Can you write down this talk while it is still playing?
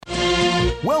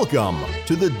Welcome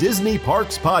to the Disney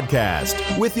Parks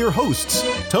Podcast with your hosts,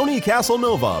 Tony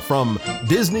Casanova from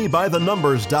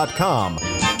DisneyByTheNumbers.com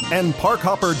and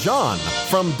Parkhopper John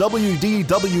from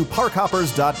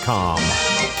WDWParkhoppers.com.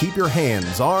 Keep your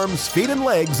hands, arms, feet, and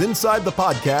legs inside the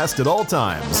podcast at all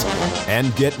times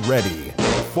and get ready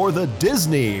for the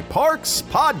Disney Parks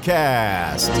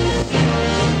Podcast.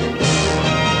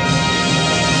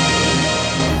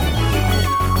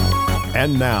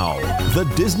 And now, the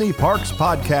Disney Parks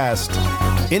Podcast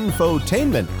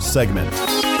Infotainment segment.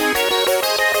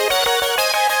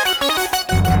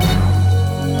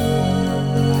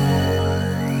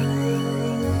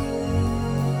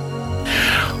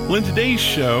 Well, in today's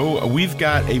show, we've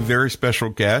got a very special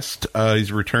guest. He's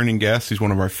a returning guest. He's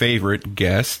one of our favorite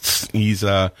guests. He's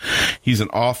an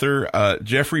author.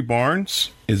 Jeffrey Barnes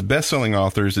is best-selling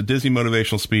author. He's a Disney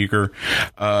motivational speaker.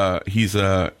 He's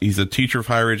a teacher of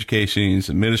higher education. He's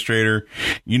an administrator,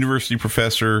 university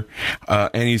professor,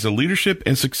 and he's a leadership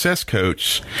and success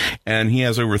coach. And he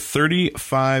has over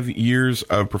 35 years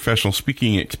of professional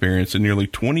speaking experience and nearly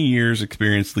 20 years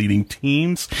experience leading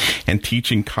teams and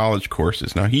teaching college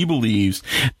courses. Now, he believes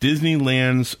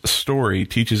Disneyland's story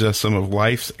teaches us some of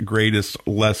life's greatest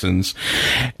lessons.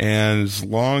 And as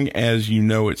long as you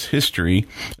know its history,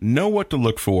 know what to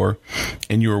look for,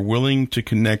 and you are willing to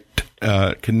connect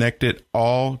it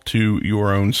all to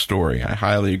your own story. I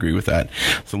highly agree with that.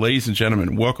 So, ladies and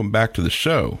gentlemen, welcome back to the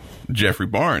show, Jeffrey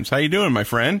Barnes. How you doing, my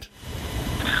friend?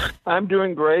 I'm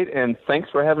doing great, and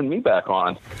thanks for having me back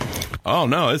on. Oh,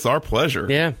 no, it's our pleasure.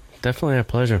 Yeah, definitely a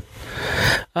pleasure.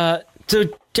 So,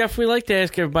 Jeff, we like to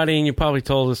ask everybody, and you probably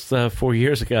told us 4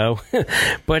 years ago,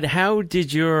 but how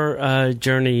did your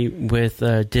journey with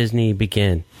Disney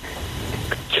begin?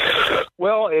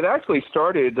 Well, it actually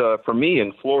started for me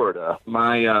in Florida.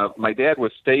 My dad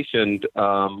was stationed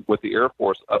with the Air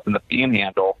Force up in the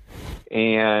Panhandle,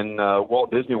 and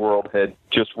Walt Disney World had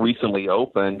just recently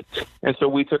opened. And so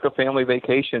we took a family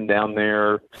vacation down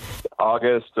there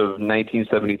August of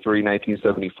 1973,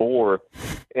 1974.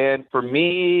 And for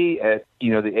me, at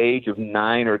the age of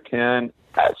 9 or 10,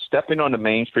 stepping onto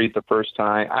Main Street the first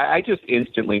time, I just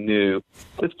instantly knew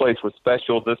this place was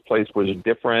special. This place was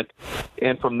different.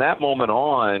 And from that moment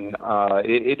on,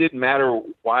 it didn't matter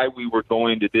why we were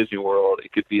going to Disney World.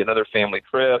 It could be another family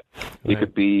trip. It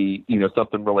could be,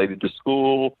 something related to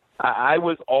school. I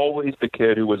was always the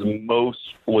kid who was most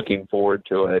looking forward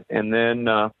to it. And then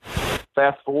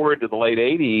fast forward to the late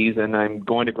 80s, and I'm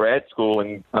going to grad school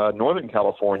in Northern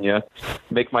California,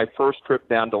 make my first trip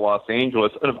down to Los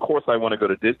Angeles. And, of course, I want to go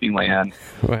to Disneyland.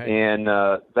 Right. And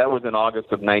that was in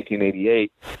August of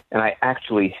 1988, and I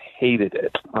actually hated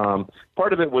it.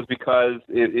 Part of it was because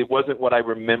it wasn't what I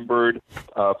remembered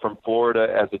from Florida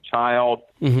as a child.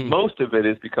 Mm-hmm. Most of it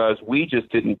is because we just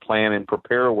didn't plan and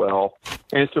prepare well.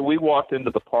 And so we walked into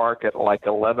the park at like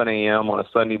 11 a.m. on a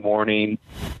Sunday morning,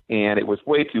 and it was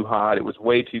way too hot. It was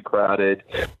way too crowded.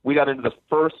 We got into the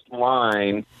first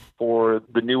line for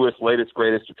the newest, latest,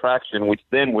 greatest attraction, which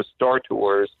then was Star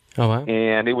Tours. Oh, wow.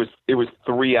 And it was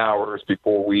 3 hours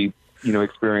before we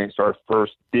experienced our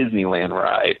first Disneyland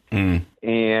ride. Mm.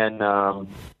 And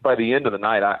by the end of the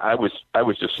night, I was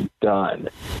just done.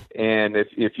 And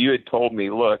if you had told me,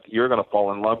 look, you're going to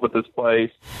fall in love with this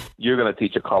place, you're going to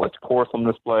teach a college course on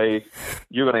this place,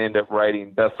 you're going to end up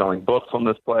writing best-selling books on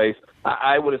this place,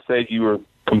 I would have said you were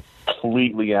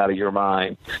completely out of your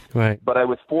mind. Right. But I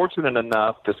was fortunate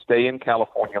enough to stay in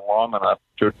California long enough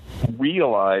to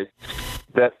realize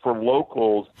that for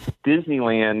locals,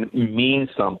 Disneyland means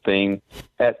something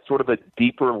at sort of a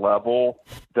deeper level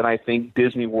than I think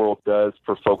Disney World does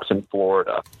for folks in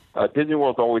Florida. Disney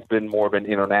World's always been more of an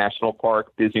international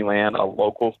park, Disneyland a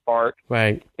locals park.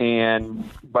 Right. And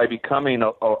by becoming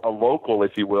a local,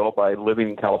 if you will, by living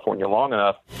in California long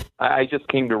enough, I just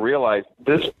came to realize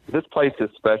this place is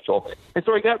special. And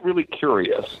so I got really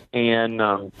curious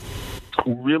and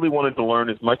really wanted to learn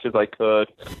as much as I could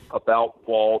about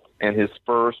Walt and his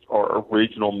first or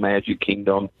original Magic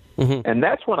Kingdom. Mm-hmm. And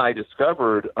that's when I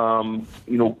discovered,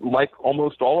 like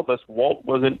almost all of us, Walt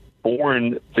wasn't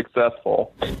born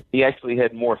successful. He actually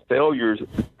had more failures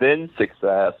than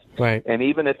success. Right. And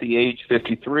even at the age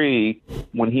 53,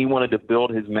 when he wanted to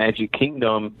build his Magic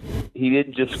Kingdom, he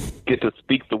didn't just get to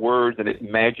speak the words and it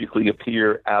magically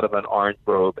appear out of an orange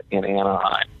grove in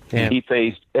Anaheim. Yeah. He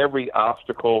faced every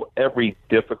obstacle, every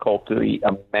difficulty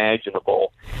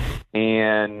imaginable,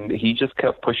 and he just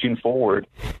kept pushing forward.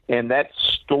 And that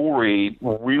story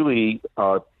really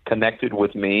connected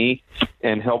with me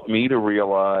and helped me to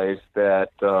realize that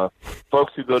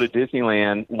folks who go to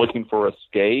Disneyland looking for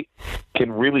escape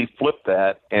can really flip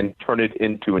that and turn it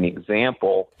into an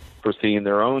example for seeing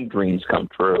their own dreams come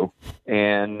true.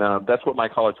 And that's what my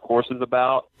college course is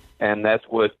about. And that's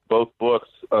what both books,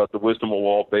 The Wisdom of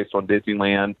Walt based on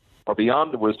Disneyland, or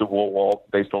Beyond the Wisdom of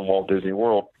Walt based on Walt Disney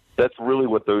World, that's really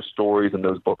what those stories and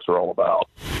those books are all about.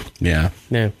 Yeah.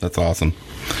 That's awesome.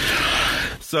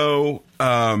 So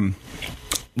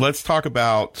let's talk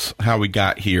about how we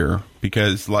got here,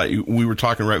 because like we were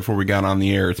talking right before we got on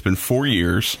the air, it's been 4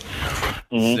 years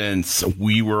since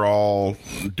we were all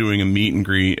doing a meet and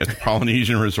greet at the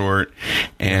Polynesian Resort,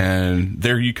 and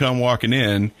there you come walking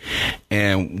in,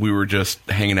 and we were just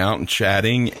hanging out and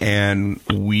chatting, and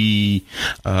we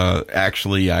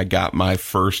I got my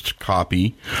first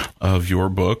copy of your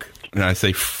book. And I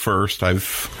say first,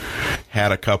 I've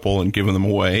had a couple and given them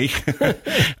away. But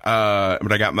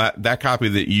I got that copy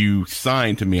that you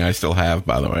signed to me, I still have,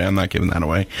 by the way. I'm not giving that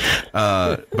away.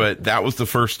 But that was the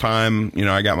first time,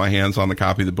 I got my hands on the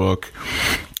copy of the book.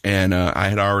 And I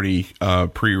had already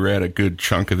pre-read a good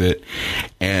chunk of it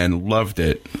and loved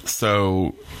it.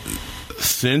 So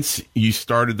since you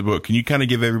started the book, can you kind of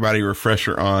give everybody a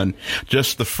refresher on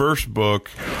just the first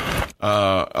book,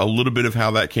 a little bit of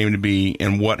how that came to be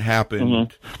and what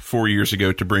happened 4 years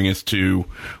ago to bring us to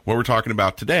what we're talking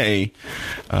about today,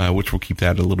 which we'll keep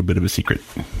that a little bit of a secret.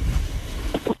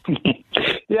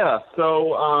 Yeah,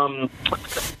 so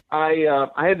I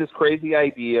had this crazy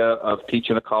idea of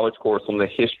teaching a college course on the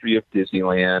history of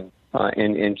Disneyland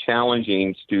and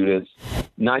challenging students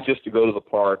not just to go to the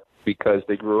park because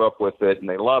they grew up with it and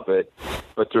they love it,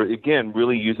 but to, again,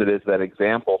 really use it as that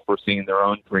example for seeing their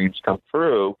own dreams come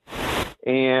true.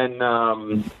 And,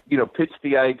 pitched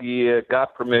the idea,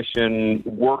 got permission,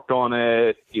 worked on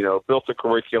it, built a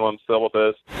curriculum,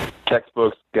 syllabus,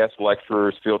 textbooks, guest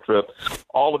lecturers, field trips,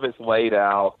 all of it's laid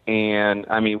out. And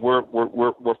I mean, we're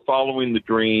following the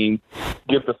dream.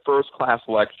 Give the first class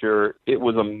lecture. It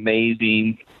was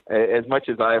amazing. As much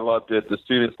as I loved it, the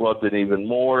students loved it even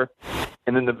more.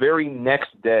 And then the very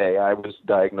next day, I was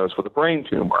diagnosed with a brain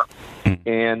tumor.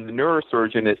 And the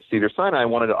neurosurgeon at Cedars-Sinai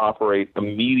wanted to operate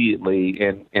immediately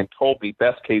and told me,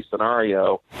 best case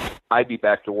scenario, I'd be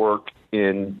back to work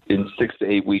in 6 to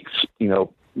 8 weeks,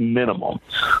 minimum.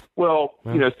 Well,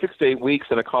 6 to 8 weeks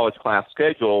in a college class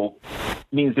schedule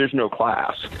means there's no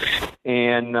class.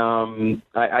 And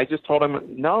I just told him,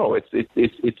 no,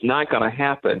 it's not going to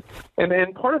happen.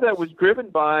 And part of that was driven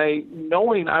by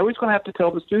knowing I was going to have to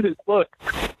tell the students, look,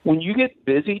 when you get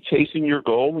busy chasing your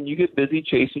goal, when you get busy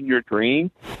chasing your dream,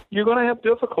 you're going to have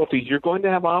difficulties. You're going to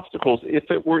have obstacles.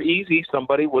 If it were easy,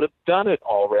 somebody would have done it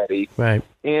already. Right.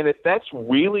 And if that's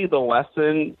really the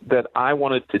lesson that I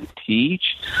wanted to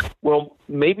teach, well,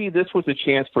 maybe this was a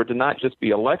chance for it to not just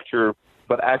be a lecture,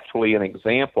 but actually an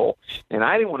example. And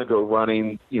I didn't want to go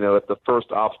running, at the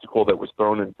first obstacle that was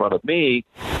thrown in front of me.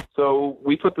 So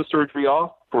we put the surgery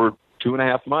off for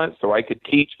 2.5 months so I could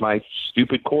teach my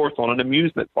stupid course on an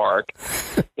amusement park.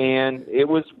 And it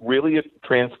was really a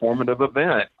transformative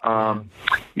event.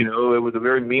 It was a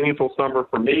very meaningful summer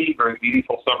for me, very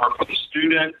meaningful summer for the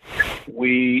student.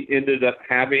 We ended up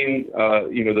having,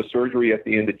 the surgery at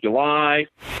the end of July,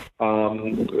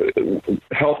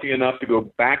 healthy enough to go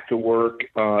back to work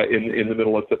in the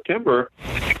middle of September.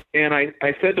 And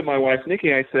I said to my wife,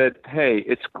 Nikki, I said, hey,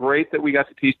 it's great that we got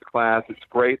to teach the class. It's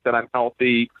great that I'm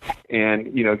healthy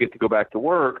and, get to go back to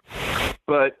work.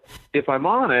 But if I'm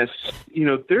honest,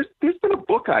 there's been a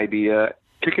book idea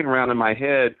kicking around in my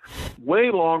head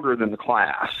way longer than the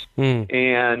class. And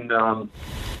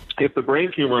if the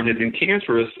brain tumor had been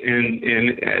cancerous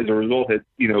and as a result had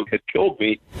killed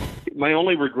me, my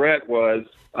only regret was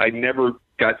I never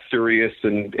got serious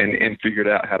and figured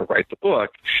out how to write the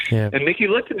book. Yeah. And Nikki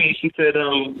looked at me, she said,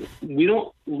 we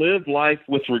don't live life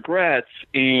with regrets,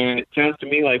 and it sounds to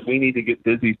me like we need to get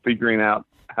busy figuring out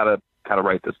how to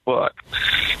write this book.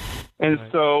 And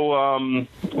so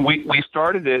we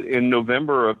started it in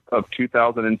November of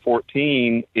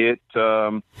 2014. It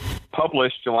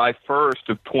published July 1st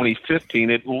of 2015.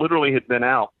 It literally had been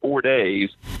out 4 days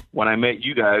when I met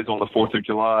you guys on the 4th of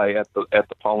July at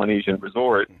the Polynesian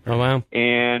Resort. Oh, wow.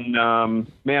 And,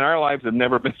 man, our lives have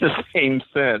never been the same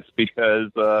since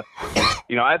because,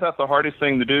 I thought the hardest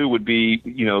thing to do would be,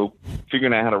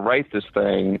 figuring out how to write this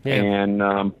thing. Yeah.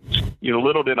 And,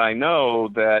 little did I know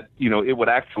that, it would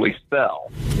actually sell.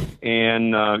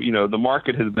 And, the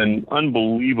market has been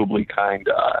unbelievably kind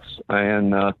to us.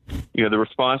 And, the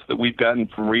response that we've gotten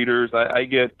from readers, I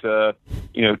get, 2,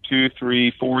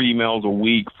 3, 4 emails a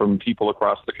week from people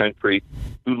across the country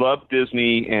who love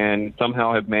Disney and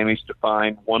somehow have managed to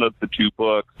find one of the 2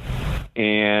 books.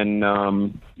 And,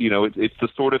 it's the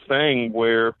sort of thing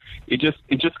where it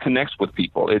just connects with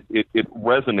people. It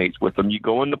resonates with them. You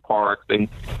go in the parks and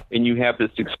you have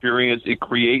this experience. It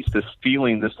creates this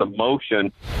feeling, this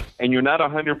emotion, and you're not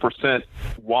 100%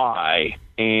 why.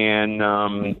 And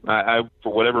I,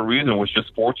 for whatever reason, was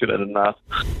just fortunate enough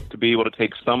to be able to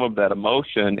take some of that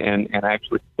emotion and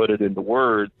actually put it into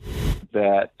words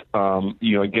that,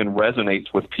 again,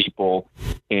 resonates with people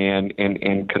and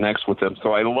connects with them.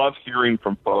 So I love hearing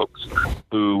from folks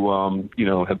who,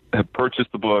 have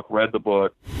purchased the book, read the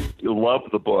book, love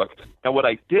the book. Now, what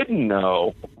I didn't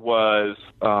know was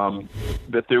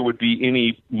that there would be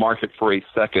any market for a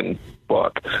second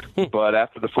book. But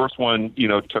after the first one,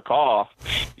 took off,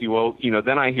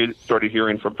 then I started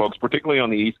hearing from folks, particularly on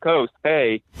the East Coast,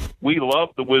 hey, we love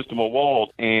The Wisdom of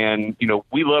Walt, and,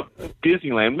 we love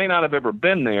Disneyland. May not have ever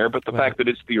been there, but the fact that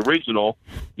it's the original,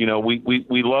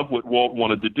 we love what Walt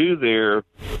wanted to do there,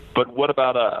 but what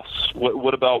about us?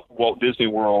 What about Walt Disney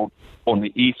World on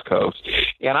the East Coast?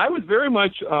 And I was very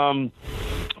much kind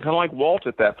of like Walt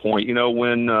at that point,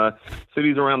 when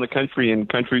cities around the country and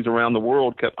countries around the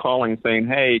world kept calling saying,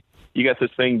 hey, you got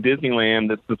this thing, Disneyland,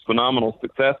 that's this phenomenal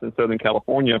success in Southern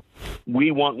California.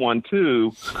 We want one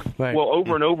too. Right. Well,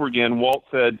 over and over again, Walt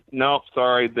said, no,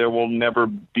 sorry, there will never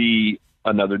be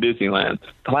another Disneyland.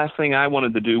 The last thing I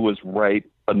wanted to do was write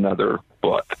another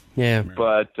book. Yeah.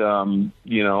 But,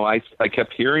 I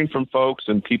kept hearing from folks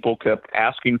and people kept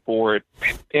asking for it.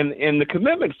 And the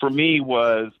commitment for me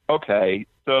was, okay,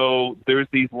 so there's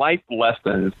these life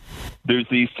lessons, there's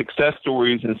these success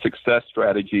stories and success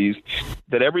strategies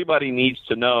that everybody needs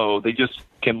to know. They just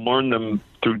can learn them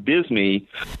through Disney.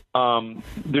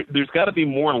 There's got to be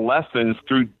more lessons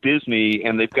through Disney,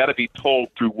 and they've got to be told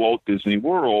through Walt Disney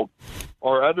World,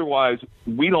 or otherwise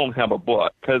we don't have a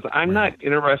book. Because I'm not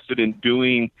interested in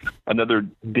doing another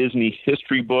Disney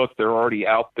history book. They're already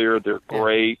out there. They're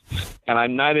great. And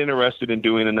I'm not interested in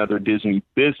doing another Disney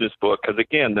business book because,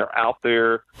 again, they're out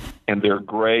there and they're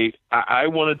great. I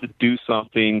wanted to do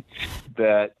something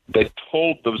that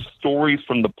told those stories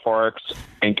from the parks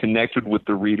and connected with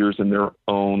the readers in their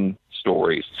own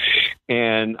stories.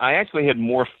 And I actually had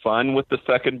more fun with the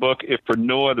second book, if for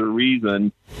no other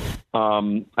reason.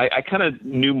 I kind of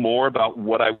knew more about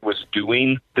what I was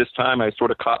doing this time. I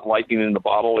sort of caught lightning in the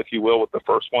bottle, if you will, with the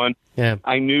first one. Yeah.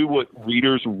 I knew what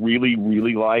readers really,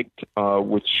 really liked,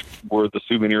 which were the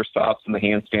souvenir stops and the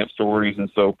hand stamp stories. And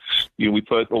so, we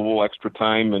put a little extra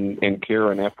time and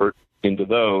care and effort into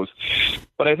those.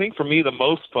 But I think for me, the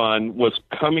most fun was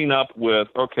coming up with,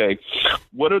 okay,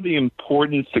 what are the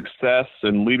important success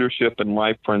and leadership and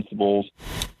life principles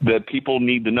that people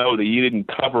need to know that you didn't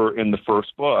cover in the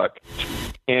first book?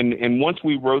 And once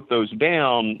we wrote those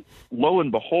down, lo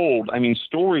and behold,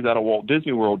 stories out of Walt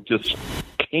Disney World just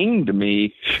came to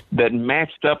me that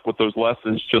matched up with those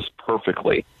lessons just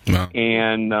perfectly. Wow.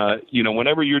 And,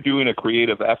 whenever you're doing a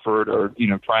creative effort or,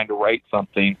 trying to write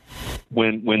something,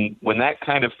 when that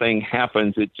kind of thing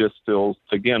happens, it just feels,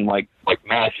 again, like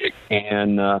magic.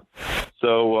 And the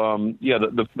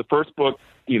first book,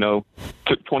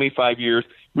 took 25 years.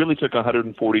 Really took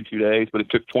 142 days, but it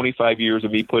took 25 years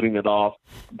of me putting it off,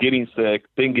 getting sick,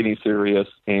 then getting serious,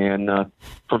 and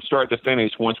from start to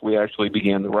finish, once we actually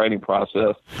began the writing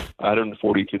process,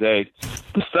 142 days.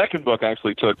 The second book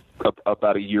actually took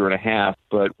about a year and a half,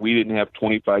 but we didn't have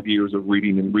 25 years of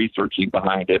reading and researching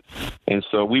behind it. And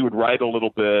so we would write a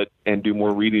little bit and do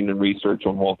more reading and research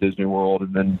on Walt Disney World,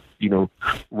 and then,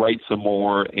 write some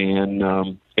more,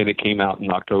 and it came out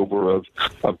in October of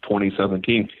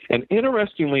 2017. And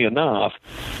interestingly enough,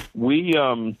 we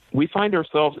find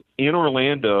ourselves in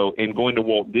Orlando and going to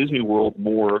Walt Disney World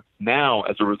more now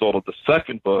as a result of the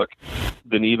second book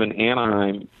than even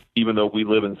Anaheim, even though we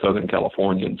live in Southern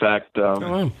California. In fact, we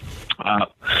were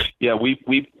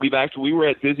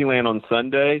at Disneyland on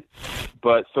Sunday,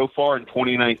 but so far in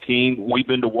 2019, we've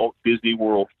been to Walt Disney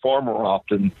World far more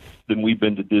often than we've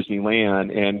been to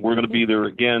Disneyland, and we're going to be there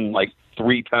again like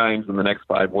 3 times in the next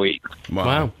 5 weeks.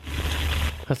 Wow.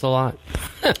 That's a lot.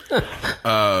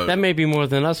 That may be more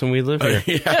than us when we live here.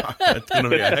 Yeah, it's going to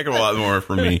be a heck of a lot more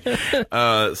for me.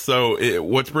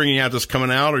 What's bringing out this coming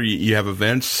out? Or you have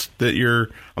events that you're...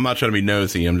 I'm not trying to be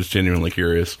nosy. I'm just genuinely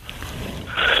curious.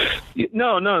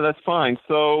 No, that's fine.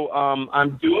 So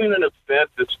I'm doing an event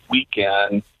this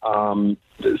weekend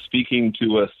speaking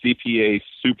to a CPA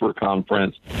super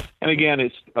conference. And again,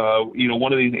 it's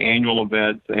one of these annual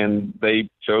events, and they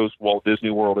chose Walt Disney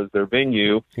World as their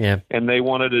venue. Yeah. And they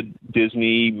wanted a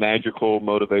Disney magical,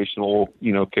 motivational,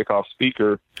 kickoff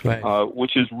speaker, Right.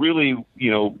 which is really,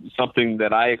 something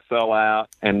that I excel at,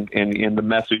 and the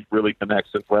message really connects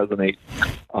and resonates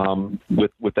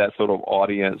with that sort of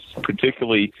audience.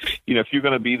 Particularly, if you're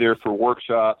going to be there for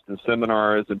workshops and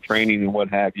seminars and training and what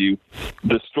have you,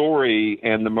 the story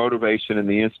and the motivation and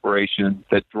the inspiration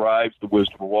that drives the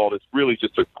Wisdom of Walt is really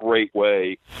just a great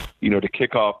way, to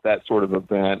kick off that sort of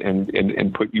event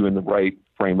and put you in the right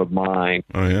frame of mind.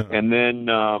 Oh, yeah. And then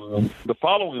the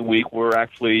following week, we're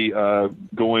actually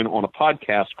going on a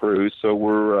podcast cruise. So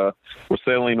we're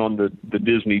sailing on the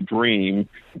Disney Dream.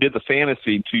 Did the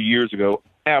Fantasy 2 years ago.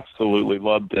 Absolutely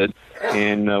loved it.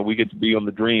 And we get to be on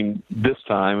the Dream this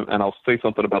time. And I'll say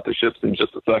something about the ships in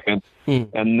just a second.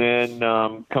 And then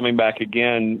coming back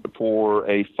again for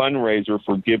a fundraiser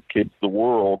for Give Kids the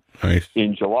World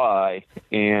in July.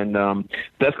 And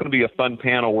that's going to be a fun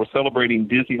panel. We're celebrating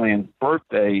Disneyland's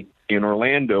birthday in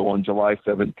Orlando on July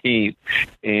 17th,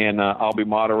 and I'll be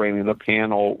moderating the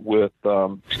panel with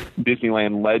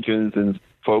Disneyland legends and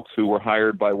folks who were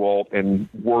hired by Walt and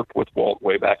worked with Walt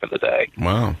way back in the day.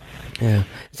 Wow. Yeah.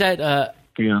 Is that,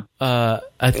 Yeah.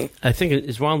 I think,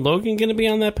 is Ron Logan going to be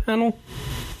on that panel?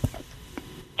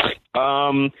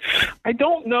 I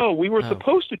don't know. We were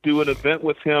supposed to do an event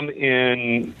with him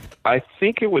in, I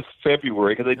think it was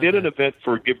February, because I did an event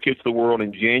for Give Kids the World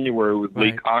in January with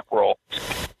Lee Cockrell.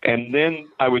 And then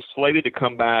I was slated to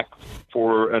come back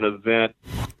for an event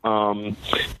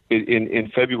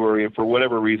in February, and for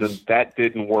whatever reason, that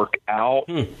didn't work out.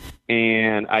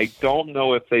 And I don't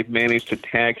know if they've managed to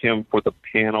tag him for the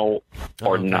panel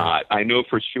or not. I know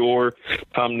for sure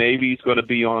Tom Navy's going to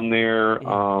be on there.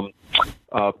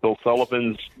 Bill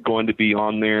Sullivan's going to be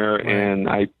on there, and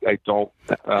I don't.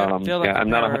 I feel like I'm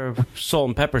not a salt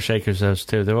and pepper shakers. Those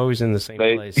two, they're always in the same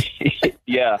place.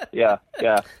 Yeah.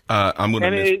 I'm going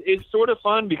to miss. It's sort of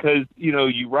fun because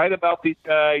you write about these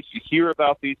guys, you hear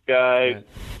about these guys. Right.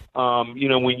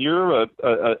 When you're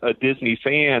a Disney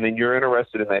fan and you're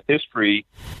interested in that history,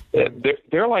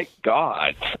 they're like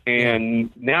gods.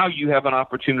 And now you have an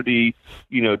opportunity,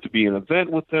 to be in an event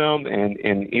with them and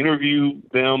interview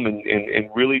them and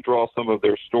really draw some of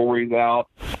their stories out.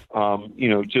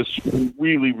 Just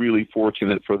really, really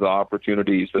fortunate for the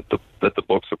opportunities that the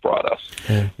books have brought us.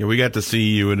 Yeah, we got to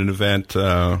see you at an event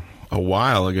a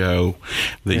while ago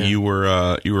that you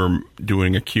were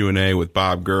doing a Q&A with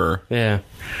Bob Gurr. Yeah.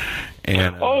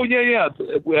 And at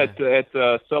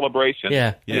Celebration.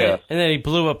 Yeah. Yeah. And then he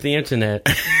blew up the internet.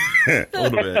 a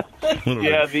little bit.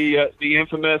 Yeah, the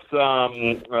infamous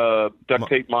duct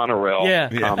tape monorail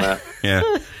comment.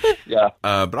 Yeah. Yeah.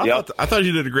 But I thought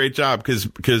you did a great job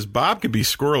because Bob could be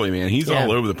squirrely, man. He's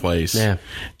all over the place. Yeah.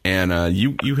 And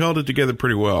you held it together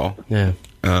pretty well. Yeah.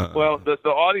 Well, the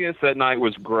audience that night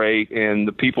was great, and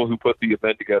the people who put the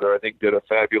event together, I think, did a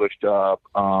fabulous job.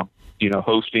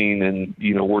 Hosting and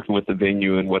working with the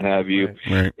venue and what have you.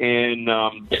 Right. And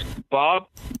Bob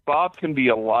can be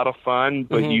a lot of fun,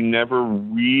 but you never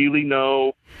really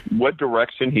know what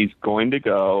direction he's going to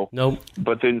go. Nope.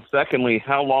 But then, secondly,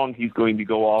 how long he's going to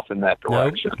go off in that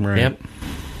direction. Right.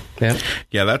 Yep.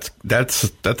 Yeah, that's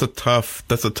a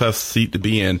tough seat to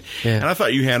be in. Yeah. And I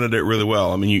thought you handled it really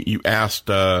well. I mean, you asked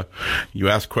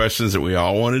questions that we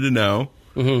all wanted to know.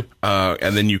 Mm-hmm.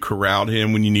 And then you corralled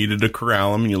him when you needed to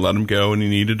corral him, and you let him go when he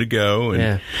needed to go.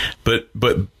 And, but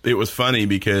it was funny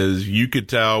because you could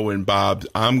tell when Bob,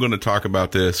 I'm going to talk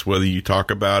about this, whether you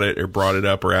talk about it or brought it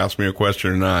up or asked me a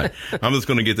question or not. I'm just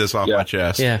going to get this off my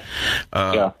chest. Yeah.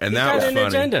 And that was an funny.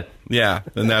 Agenda. Yeah,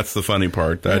 and that's the funny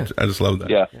part. I just love that.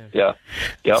 Yeah.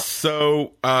 Yep.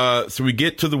 So we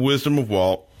get to the Wisdom of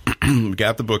Walt. We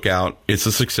got the book out. It's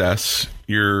a success.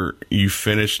 You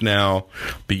finished now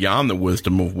Beyond the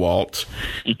Wisdom of Walt.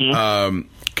 Mm-hmm.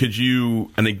 Could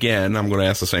you? And again, I'm going to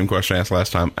ask the same question I asked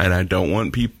last time. And I don't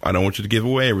want you to give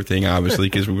away everything, obviously,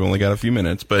 because we've only got a few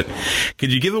minutes. But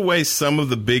could you give away some of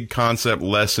the big concept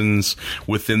lessons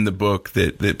within the book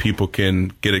that people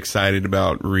can get excited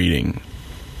about reading?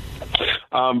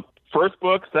 First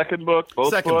book, second book,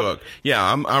 both second books? book.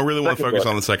 Yeah, I really want to focus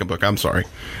on the second book. I'm sorry.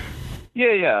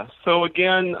 Yeah. So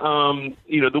again,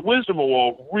 the Wisdom of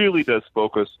Walt really does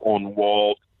focus on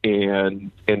Walt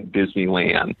and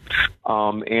Disneyland.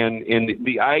 And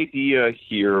the idea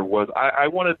here was I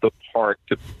wanted the park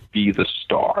to be the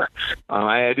star.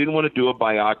 I didn't want to do a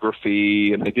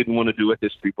biography, and I didn't want to do a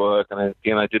history book, and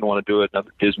I didn't want to do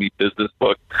another Disney business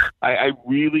book. I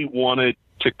really wanted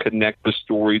to connect the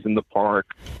stories in the park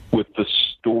with the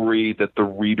story that the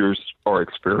readers are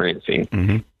experiencing.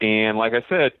 Mm-hmm. And like I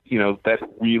said, that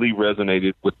really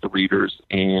resonated with the readers.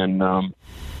 And I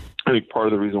think part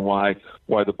of the reason why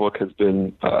the book has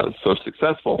been so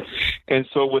successful. And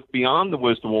so with Beyond the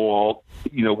Wisdom of Walt,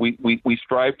 we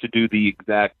strive to do the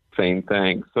exact same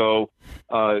thing. So,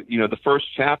 the first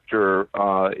chapter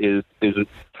is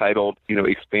titled,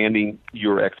 Expanding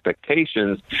Your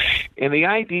Expectations. And the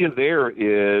idea there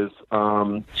is,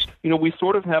 we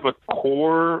sort of have a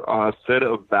core set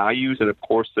of values and a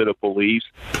core set of beliefs,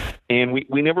 and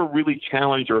we never really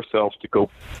challenge ourselves to go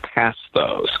past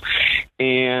those.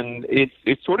 And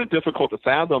it's sort of difficult to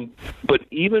fathom, but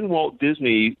even Walt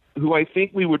Disney, who I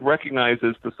think we would recognize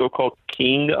as the so-called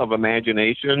king of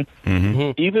imagination,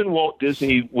 mm-hmm. even Walt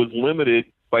Disney was limited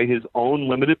by his own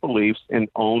limited beliefs and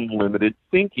own limited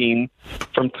thinking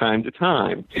from time to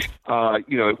time.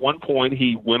 At one point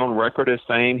he went on record as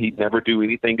saying he'd never do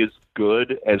anything as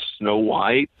good as Snow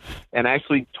White, and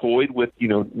actually toyed with,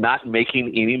 not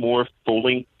making any more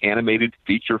full-length animated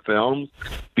feature films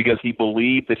because he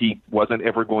believed that he wasn't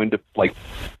ever going to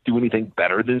do anything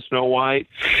better than Snow White.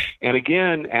 And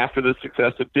again, after the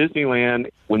success of Disneyland,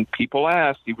 when people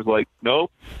asked, he was like,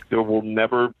 nope, there will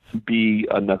never be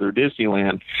another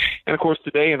Disneyland. And of course,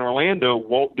 today in Orlando,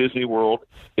 Walt Disney World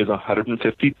is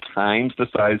 150 times the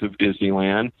size of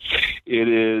Disneyland. It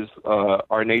is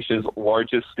our nation's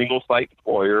largest single-site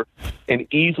employer and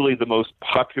easily the most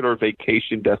popular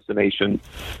vacation destination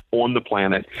on the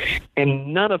planet.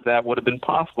 And none of that would have been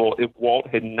possible if Walt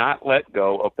had not let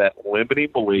go of that limiting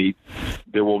belief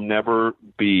there will never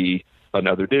be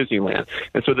another Disneyland.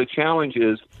 And so the challenge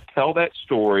is tell that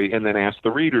story and then ask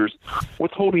the readers,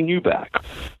 what's holding you back?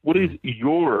 What is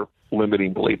your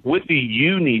limiting belief? What do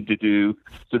you need to do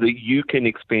so that you can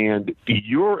expand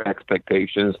your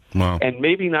expectations and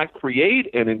maybe not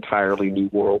create an entirely new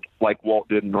world like Walt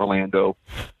did in Orlando,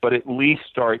 but at least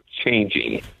start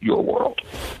changing your world?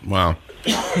 Wow.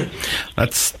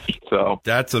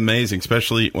 That's amazing,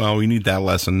 especially, we need that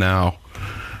lesson now.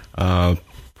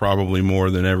 Probably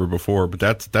more than ever before, but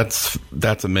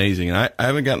that's amazing. And I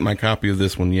haven't gotten my copy of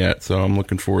this one yet, so I'm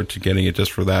looking forward to getting it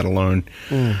just for that alone.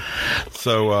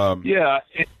 So and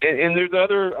there's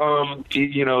other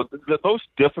the most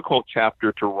difficult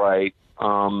chapter to write,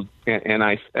 and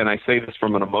I say this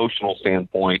from an emotional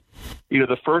standpoint.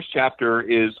 The first chapter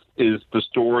is the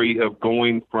story of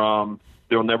going from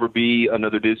there'll never be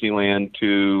another Disneyland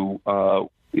to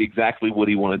exactly what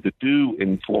he wanted to do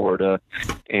in Florida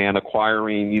and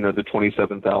acquiring, the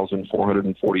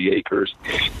 27,440 acres.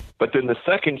 But then the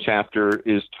second chapter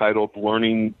is titled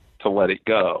Learning to Let It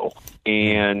Go.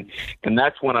 And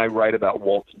that's when I write about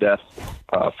Walt's death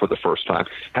for the first time.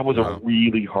 That was a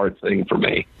really hard thing for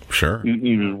me. Sure. It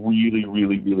was really,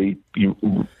 really, really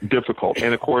difficult.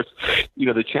 And of course,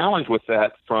 the challenge with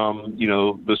that from,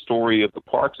 the story of the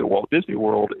parks at Walt Disney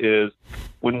World is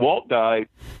when Walt died,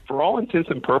 for all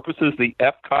intents and purposes, the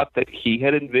Epcot that he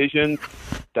had envisioned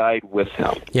died with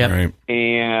him. Yeah. Right.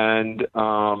 And,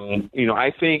 I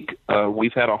think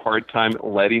we've had a hard time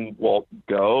letting Walt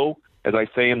go. As I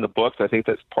say in the books, I think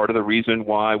that's part of the reason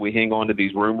why we hang on to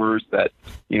these rumors that,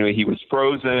 he was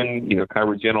frozen,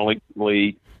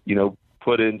 cryogenically,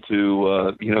 put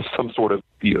into, some sort of,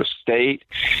 state.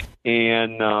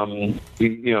 And, and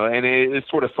it's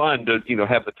sort of fun to,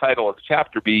 have the title of the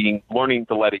chapter being Learning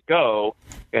to Let It Go,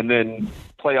 and then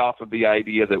play off of the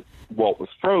idea that Walt was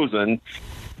frozen.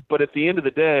 But at the end of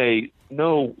the day,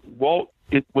 no, Walt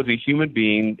was a human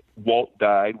being. Walt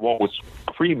died. Walt was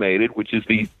cremated, which is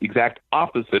the exact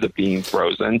opposite of being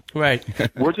frozen. Right.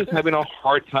 We're just having a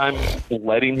hard time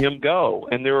letting him go.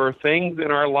 And there are things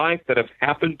in our life that have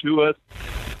happened to us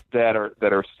that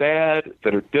are sad,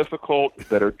 that are difficult,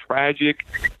 that are tragic,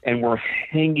 and we're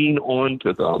hanging on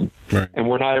to them. Right. And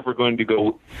we're not ever going to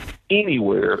go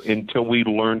anywhere until we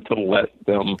learn to let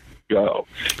them go.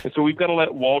 And so we've got to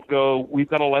let Walt go. We've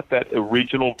got to let that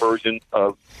original version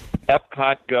of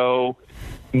Epcot go,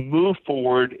 move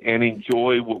forward, and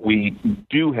enjoy what we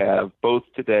do have both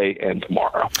today and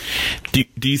tomorrow.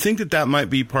 Do you think that might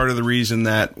be part of the reason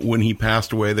that when he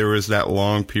passed away, there was that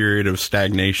long period of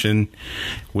stagnation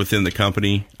within the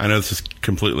company? I know this is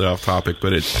completely off topic,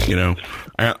 but it's,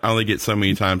 I only get so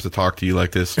many times to talk to you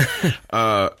like this.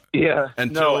 Yeah,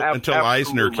 until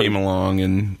Eisner came along,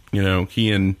 and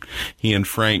he and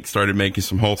Frank started making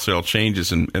some wholesale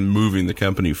changes and moving the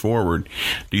company forward.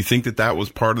 Do you think that was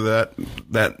part of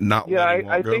that not? Yeah,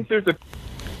 I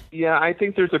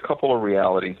think there's a couple of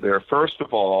realities there. First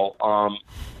of all,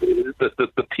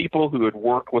 the people who had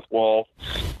worked with Walt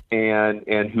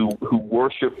and who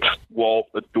worshipped Walt,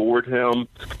 adored him,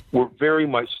 were very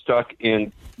much stuck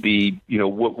in the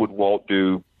what would Walt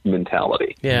do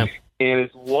mentality. Yeah. And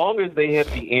as long as they had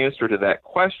the answer to that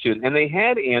question, and they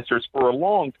had answers for a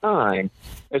long time,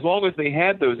 as long as they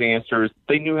had those answers,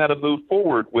 they knew how to move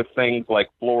forward with things like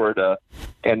Florida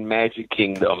and Magic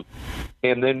Kingdom.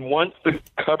 And then once the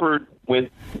cupboard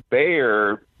went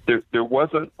bare, there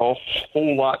wasn't a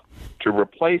whole lot to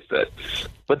replace it.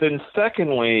 But then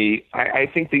secondly, I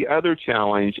think the other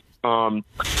challenge,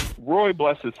 Roy,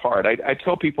 bless his heart, I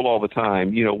tell people all the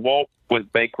time, Walt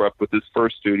went bankrupt with his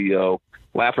first studio,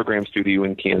 Laugh-O-Gram studio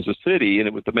in Kansas City, and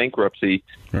it was the bankruptcy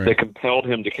that compelled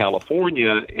him to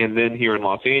California. And then here in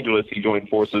Los Angeles, he joined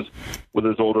forces with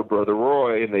his older brother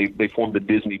Roy, and they formed the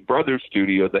Disney Brothers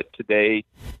studio that today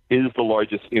is the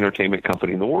largest entertainment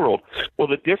company in the world. Well,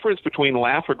 the difference between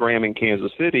Laugh-O-Gram in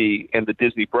Kansas City and the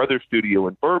Disney Brothers studio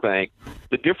in Burbank,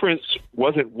 the difference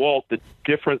wasn't Walt, the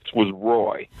difference was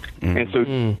Roy. And so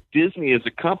Disney as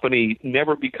a company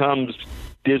never becomes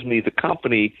Disney the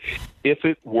company if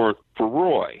it weren't for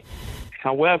Roy.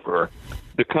 However,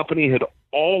 the company had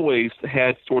always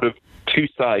had sort of two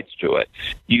sides to it.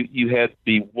 You had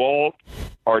the Walt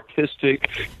artistic,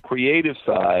 creative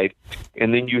side,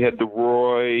 and then you had the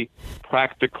Roy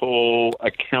practical,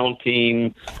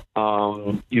 accounting,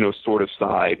 sort of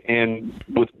side. And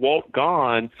with Walt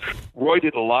gone, Roy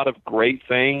did a lot of great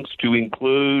things, to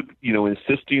include,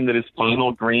 insisting that his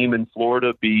final dream in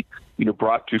Florida be,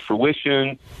 brought to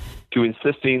fruition, to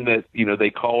insisting that, they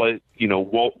call it,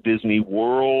 Walt Disney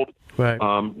World. Right.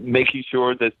 Making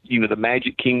sure that, the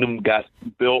Magic Kingdom got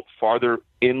built farther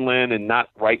inland and not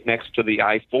right next to the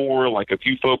I-4 like a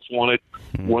few folks wanted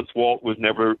once Walt was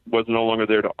no longer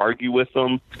there to argue with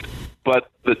them.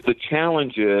 But the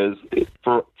challenge is,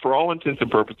 for all intents and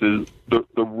purposes, the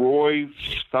Roy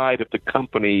side of the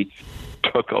company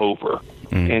took over.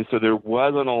 And so there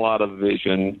wasn't a lot of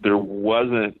vision. There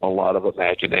wasn't a lot of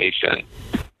imagination.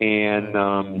 And,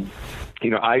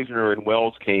 Eisner and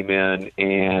Wells came in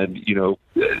and,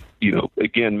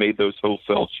 again, made those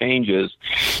wholesale changes.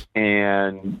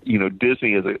 And,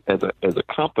 Disney as a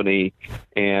company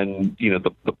and,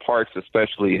 the parks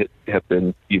especially have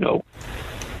been,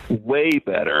 way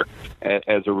better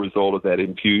as a result of that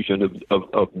infusion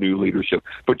of new leadership,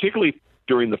 particularly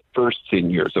during the first 10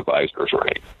 years of Eisner's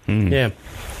reign. Yeah.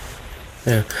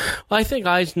 Well, I think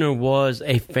Eisner was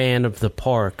a fan of the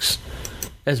parks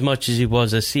as much as he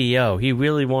was a CEO. He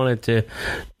really wanted to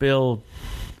build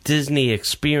Disney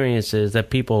experiences that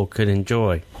people could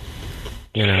enjoy.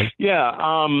 Yeah.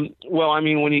 Well, I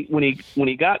mean, when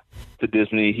he got to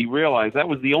Disney, he realized that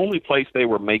was the only place they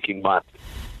were making money.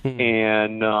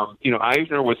 And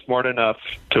Eisner was smart enough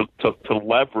to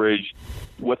leverage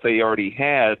what they already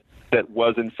had that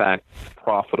was in fact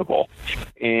profitable,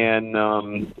 and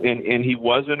he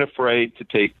wasn't afraid to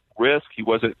take risk. He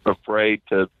wasn't afraid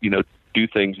to do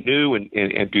things new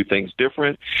and do things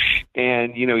different.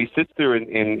 And he sits there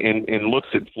and looks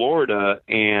at Florida,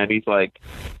 and he's like,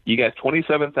 "You got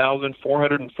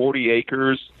 27,440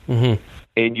 acres."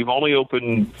 And you've only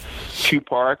opened 2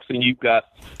 parks, and you've got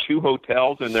 2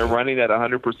 hotels, and they're running at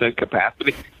 100%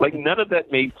 capacity. Like, none of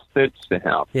that made sense to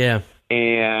him. Yeah.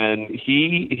 And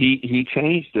he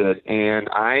changed it. And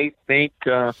I think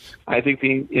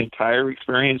the entire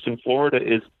experience in Florida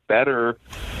is better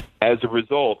as a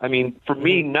result. I mean, for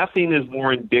me, nothing is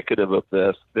more indicative of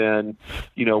this than,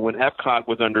 when Epcot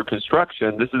was under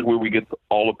construction. This is where we get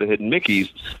all of the hidden Mickeys.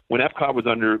 When Epcot was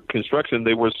under construction,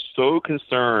 they were so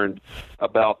concerned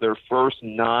about their first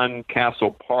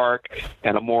non-castle park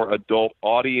and a more adult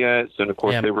audience. And, of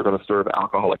course, they were going to serve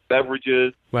alcoholic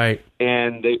beverages. Right.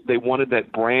 And they wanted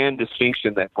that brand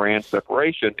distinction, that brand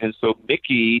separation. And so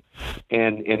Mickey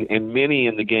and Minnie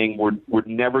and the gang were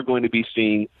never going to be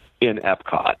seen in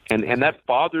Epcot. And that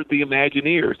bothered the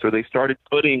Imagineers. So they started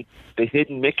putting the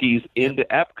hidden Mickeys into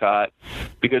Epcot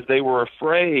because they were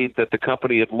afraid that the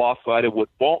company had lost sight of what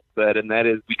Walt said, and that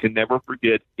is, we can never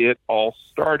forget it all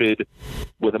started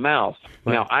with a mouse.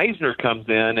 Right. Now, Eisner comes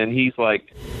in, and he's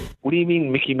like, what do you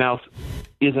mean Mickey Mouse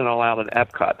isn't allowed in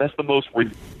Epcot? That's the most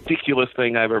ridiculous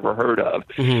thing I've ever heard of.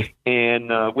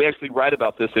 And we actually write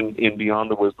about this in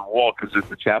Beyond the Wisdom Wall, because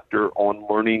it's a chapter on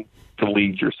learning to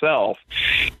lead yourself.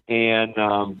 And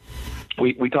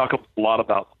we talk a lot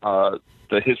about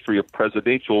a history of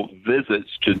presidential visits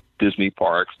to Disney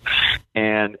parks.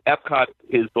 And Epcot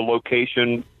is the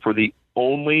location for the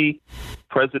only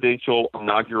presidential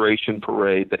inauguration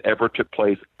parade that ever took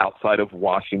place outside of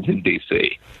Washington,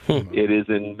 D.C. It is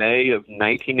in May of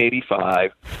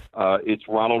 1985. It's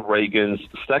Ronald Reagan's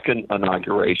second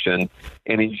inauguration.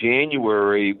 And in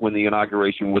January, when the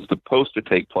inauguration was supposed to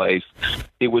take place,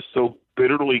 it was so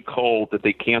bitterly cold that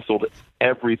they canceled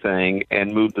everything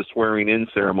and moved the swearing-in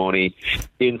ceremony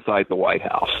inside the White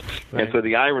House. Right. And so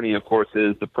the irony, of course,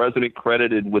 is the president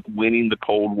credited with winning the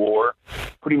Cold War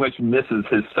pretty much misses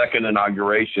his second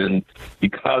inauguration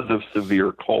because of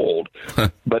severe cold.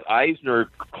 But Eisner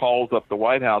calls up the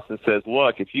White House and says,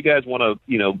 look, if you guys want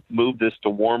to, move this to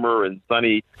warmer and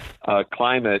sunny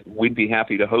climate, we'd be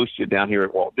happy to host you down here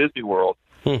at Walt Disney World.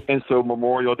 And so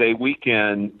Memorial Day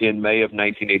weekend in May of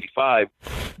 1985,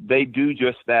 they do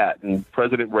just that. And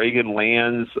President Reagan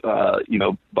lands,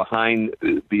 behind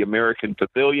the American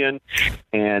Pavilion,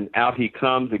 and out he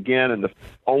comes again in the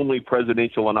only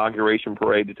presidential inauguration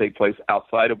parade to take place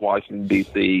outside of Washington,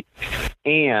 D.C.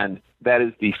 And that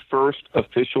is the first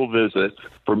official visit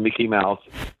for Mickey Mouse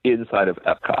inside of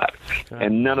Epcot.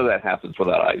 And none of that happens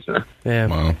without Eisner. Yeah.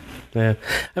 Wow. Yeah.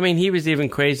 I mean, he was even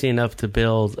crazy enough to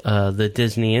build the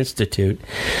Disney Institute,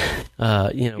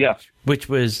 which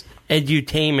was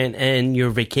edutainment and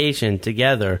your vacation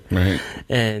together. Right.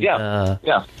 And,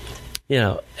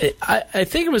 I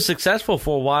think it was successful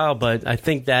for a while, but I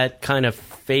think that kind of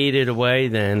faded away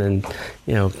then. And,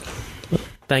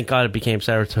 thank God it became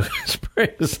Saratoga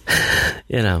Springs,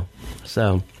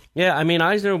 So, yeah, I mean,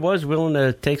 Eisner was willing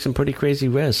to take some pretty crazy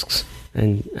risks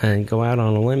and go out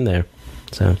on a limb there.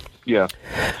 So, yeah.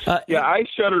 I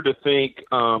shudder to think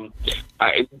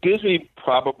Disney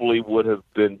probably would have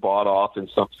been bought off in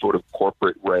some sort of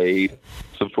corporate raid,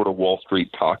 some sort of Wall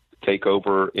Street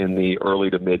takeover in the early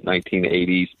to mid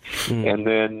 1980s, and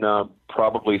then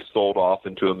probably sold off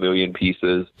into a million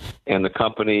pieces, and the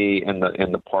company and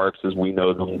the parks as we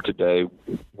know them today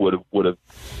would have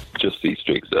just ceased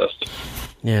to exist.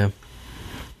 Yeah.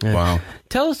 Wow.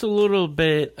 Tell us a little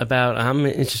bit about, I'm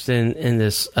interested in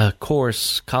this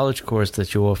college course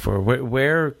that you offer.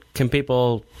 Where can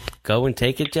people go and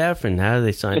take it, Jeff? And how do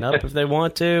they sign up if they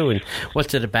want to? And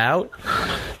what's it about?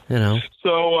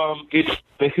 So it's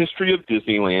the history of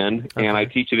Disneyland, and I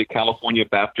teach it at California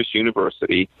Baptist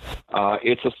University.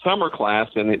 It's a summer class,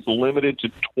 and it's limited to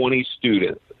 20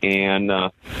 students. And,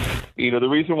 the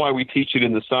reason why we teach it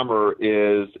in the summer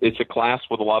is it's a class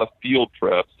with a lot of field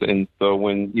trips. And so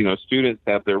when, students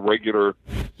have their regular,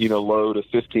 load of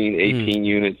 15, 18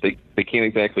 units, they can't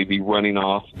exactly be running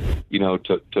off,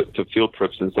 to field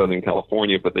trips in Southern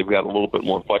California, but they've got a little bit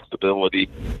more flexibility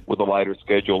with a lighter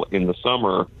schedule in the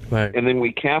summer. Right. And then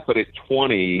we cap it at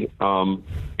 20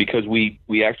 because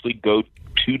we actually go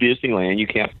to Disneyland. You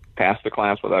can't pass the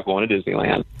class without going to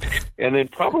Disneyland. And then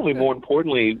probably more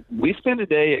importantly, we spend a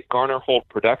day at Garner Holt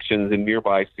Productions in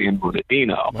nearby San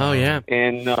Bernardino. Oh, yeah.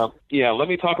 And, let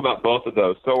me talk about both of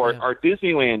those. So our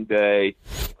Disneyland day,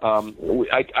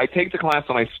 I take the class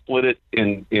and I split it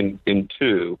in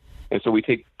two. And so we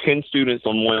take 10 students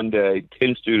on one day,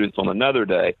 10 students on another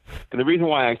day. And the reason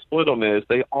why I split them is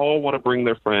they all want to bring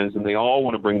their friends and they all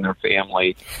want to bring their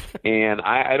family. And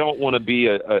I don't want to be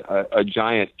a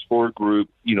giant tour group,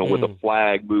 with a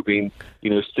flag moving,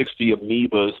 60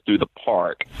 amoebas through the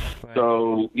park. Right.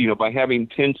 So, by having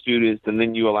 10 students and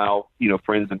then you allow,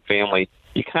 friends and family,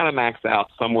 you kind of max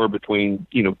out somewhere between,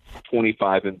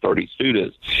 25 and 30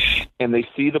 students. And they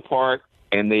see the park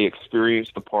and they experience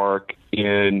the park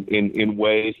in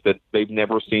ways that they've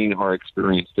never seen or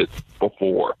experienced it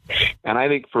before. And I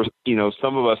think for,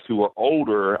 some of us who are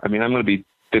older, I'm going to be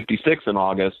 56 in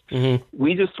August,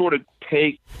 we just sort of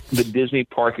take the Disney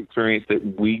park experience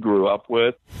that we grew up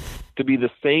with to be the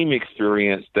same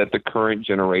experience that the current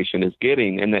generation is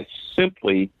getting, and that's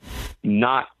simply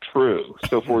not true.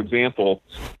 So, for example,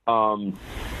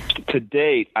 to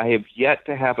date, I have yet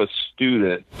to have a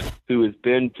student who has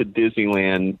been to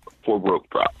Disneyland for rope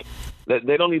drop.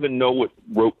 They don't even know what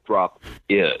rope drop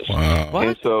is. Wow.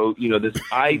 And so,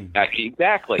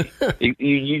 exactly.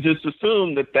 you just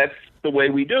assume that that's the way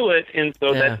we do it, and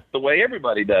so that's the way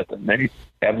everybody does it. And they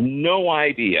have no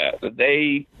idea that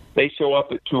they show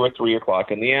up at 2 or 3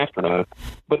 o'clock in the afternoon.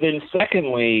 But then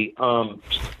secondly,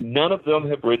 none of them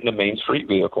have ridden a Main Street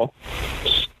vehicle,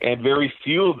 and very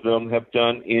few of them have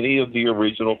done any of the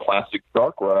original classic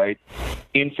dark ride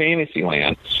in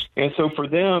Fantasyland. And so for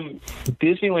them,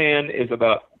 Disneyland is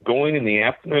about going in the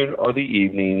afternoon or the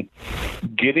evening,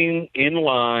 getting in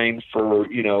line for,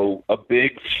 a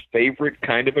big favorite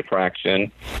kind of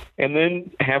attraction, and then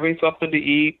having something to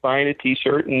eat, buying a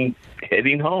T-shirt, and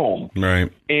heading home.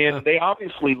 Right. And they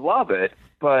obviously love it,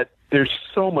 but there's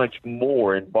so much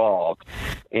more involved.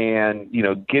 And,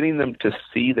 getting them to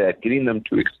see that, getting them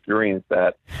to experience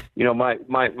that.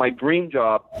 My dream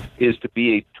job is to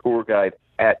be a tour guide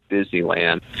at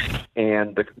Disneyland,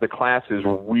 and the class is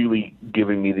really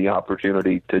giving me the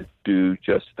opportunity to do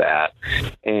just that.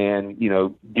 And,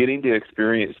 getting to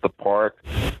experience the park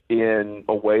in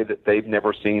a way that they've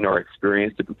never seen or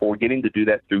experienced it before, getting to do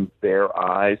that through their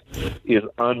eyes is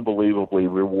unbelievably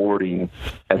rewarding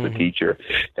as a teacher.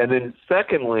 And then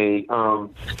secondly,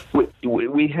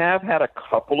 we have had a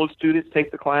couple of students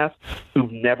take the class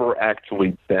who've never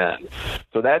actually been.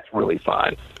 So that's really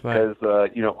fun because,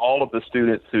 all of the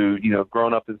students who,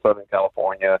 grown up in Southern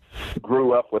California,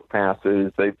 grew up with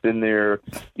passes, they've been there,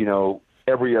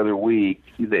 every other week,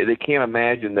 they can't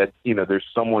imagine that, there's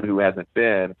someone who hasn't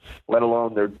been, let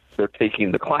alone they're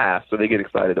taking the class, so they get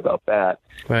excited about that.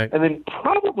 Right. And then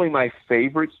probably my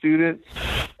favorite students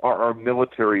are our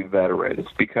military veterans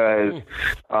because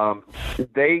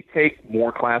they take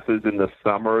more classes in the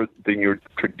summer than your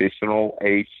traditional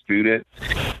age student.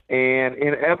 And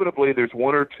inevitably, there's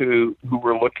one or two who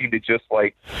are looking to just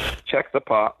check the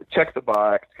box,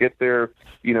 get their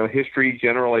history,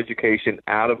 general education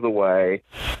out of the way.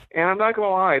 And I'm not going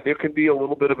to lie, there can be a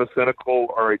little bit of a cynical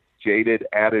or a jaded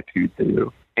attitude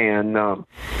to. And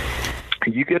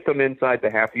you get them inside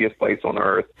the happiest place on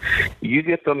earth. You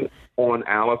get them on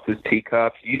Alice's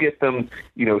teacups. You get them,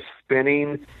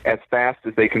 spinning as fast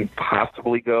as they can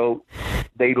possibly go.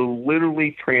 They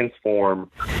literally transform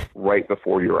right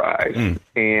before your eyes.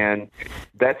 And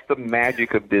that's the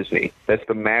magic of Disney. That's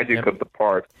the magic of the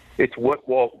park. It's what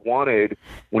Walt wanted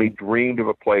when he dreamed of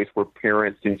a place where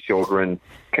parents and children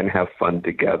can have fun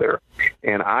together.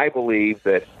 And I believe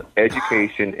that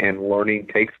education and learning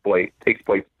takes place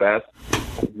best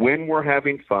when we're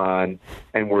having fun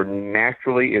and we're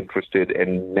naturally interested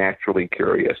and naturally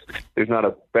curious. There's not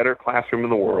a better classroom in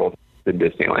the world than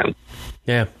Disneyland.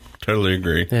 Yeah. Totally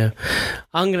agree. Yeah.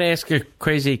 I'm going to ask a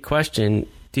crazy question.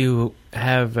 Do you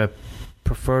have a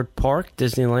preferred park,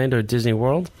 Disneyland or Disney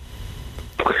World?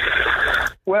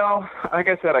 Well, like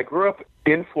I said, I grew up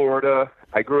in Florida.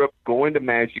 I grew up going to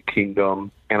Magic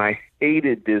Kingdom, and I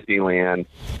hated Disneyland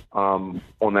on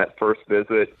that first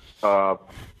visit.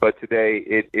 But today,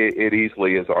 it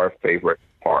easily is our favorite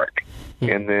park.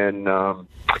 And then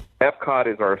Epcot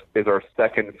is our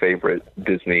second favorite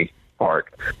Disney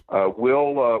park.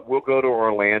 We'll go to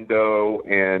Orlando,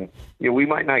 and we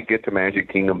might not get to Magic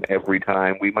Kingdom every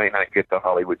time. We might not get to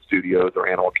Hollywood Studios or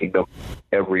Animal Kingdom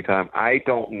every time. I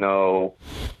don't know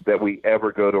that we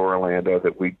ever go to Orlando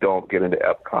that we don't get into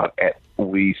Epcot at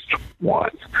least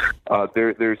once.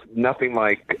 There's nothing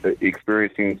like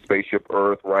experiencing Spaceship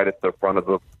Earth right at the front of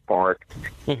the park,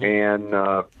 and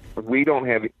we don't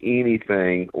have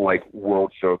anything like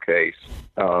World Showcase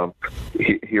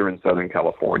here in Southern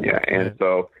California. And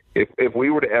so if we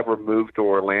were to ever move to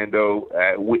Orlando,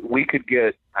 we could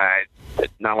get,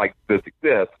 not like this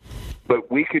exists,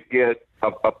 but we could get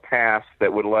a pass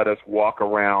that would let us walk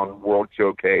around World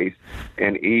Showcase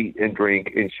and eat and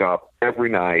drink and shop every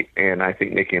night. And I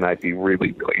think Nikki and I'd be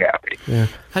really, really happy. Yeah.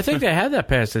 I think they have that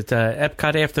pass. It's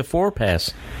Epcot After 4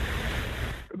 pass.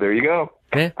 There you go.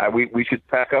 Yeah. We should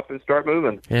pack up and start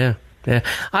moving. Yeah. Yeah.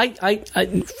 I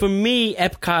for me,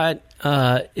 Epcot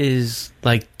is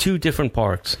like two different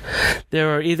parks.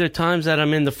 There are either times that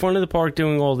I'm in the front of the park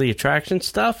doing all the attraction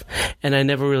stuff, and I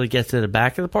never really get to the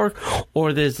back of the park,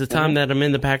 or there's the time that I'm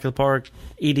in the back of the park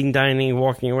eating, dining,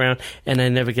 walking around, and I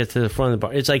never get to the front of the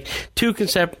park. It's like two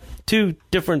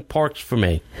different parks for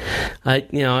me.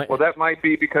 Well, that might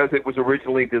be because it was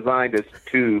originally designed as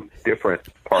two different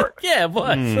parks. Yeah, it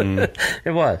was.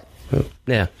 It was.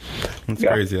 Yeah, that's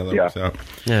crazy. I love that.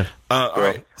 Yeah,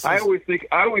 right. I always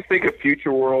think of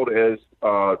Future World as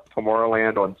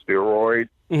Tomorrowland on steroids,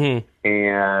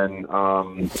 and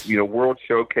World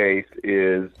Showcase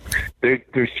is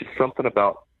there's just something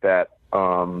about that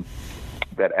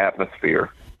that atmosphere.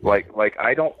 Like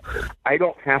I don't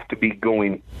have to be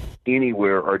going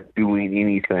anywhere or doing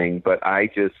anything, but I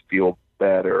just feel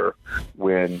better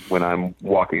when I'm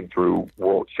walking through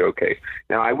World Showcase.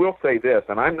 Now, I will say this,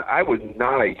 and I was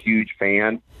not a huge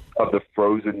fan of the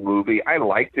Frozen movie. I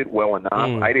liked it well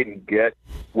enough. I didn't get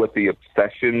what the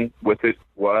obsession with it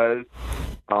was,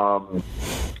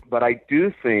 but I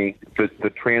do think that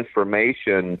the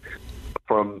transformation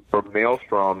from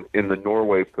Maelstrom in the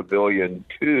Norway Pavilion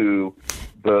to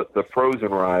the Frozen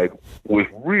ride was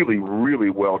really, really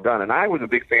well done. And I was a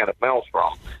big fan of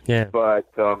Maelstrom. Yeah. But,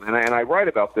 and I write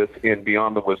about this in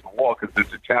Beyond the Wisdom Wall because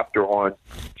there's a chapter on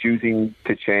choosing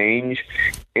to change.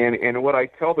 And what I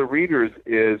tell the readers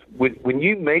is when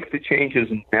you make the changes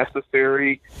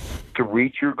necessary to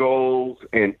reach your goals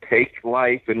and take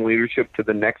life and leadership to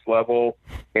the next level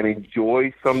and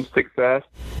enjoy some success,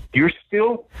 you're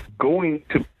still going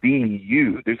to be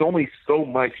you. There's only so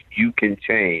much you can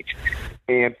change.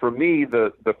 And for me,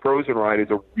 the Frozen ride is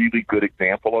a really good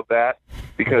example of that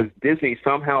because Disney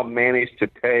somehow managed to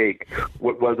take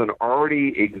what was an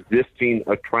already existing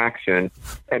attraction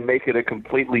and make it a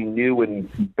completely new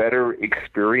and better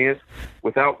experience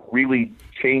without really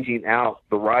changing out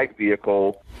the ride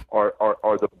vehicle or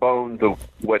the bones of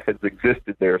what has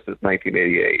existed there since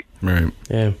 1988. Right.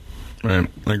 Yeah. Right.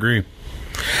 I agree.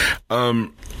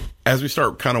 As we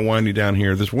start kind of winding down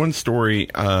here, there's one story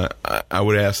I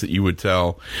would ask that you would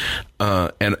tell,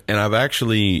 and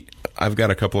I've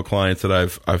got a couple of clients that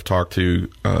I've talked to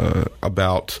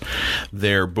about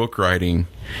their book writing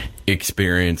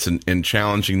experience and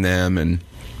challenging them. And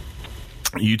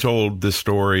you told this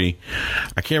story.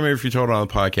 I can't remember if you told it on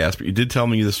the podcast, but you did tell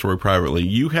me the story privately.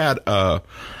 You had a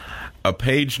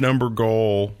page number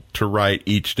goal to write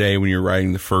each day when you're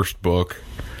writing the first book.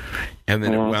 And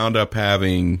then it wound up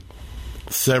having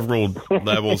several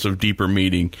levels of deeper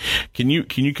meaning. Can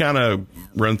you kind of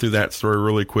run through that story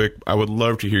really quick? I would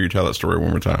love to hear you tell that story one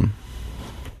more time.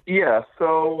 Yeah.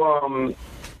 So,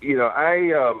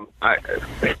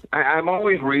 I'm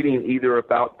always reading either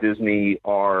about Disney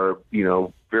or,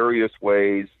 various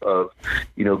ways of,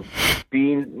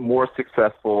 being more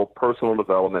successful, personal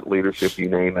development, leadership, you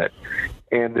name it.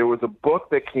 And there was a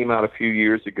book that came out a few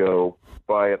years ago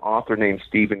by an author named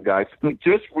Stephen Geis, who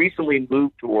just recently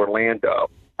moved to Orlando.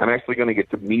 I'm actually going to get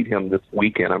to meet him this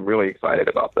weekend. I'm really excited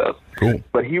about this. Cool.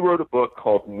 But he wrote a book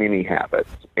called Mini Habits,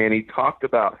 and he talked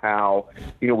about how,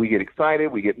 we get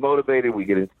excited, we get motivated, we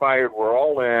get inspired, we're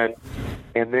all in,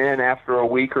 and then after a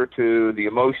week or two, the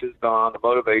emotion's gone, the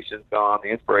motivation's gone, the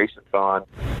inspiration's gone.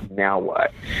 Now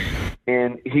what?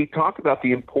 And he talked about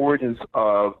the importance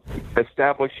of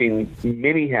establishing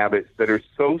mini habits that are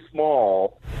so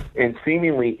small and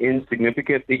seemingly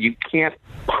insignificant that you can't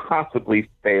possibly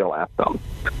fail at them.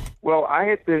 Well, I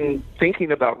had been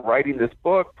thinking about writing this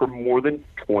book for more than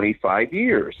 25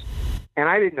 years, and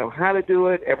I didn't know how to do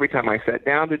it. Every time I sat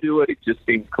down to do it, it just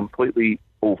seemed completely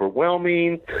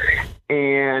overwhelming.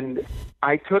 And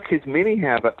I took his mini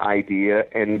habit idea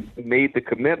and made the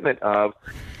commitment of,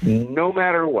 no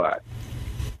matter what,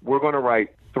 we're going to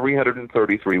write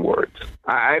 333 words.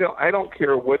 I don't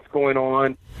care what's going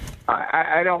on.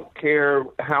 I don't care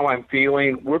how I'm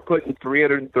feeling. We're putting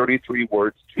 333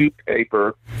 words to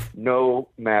paper no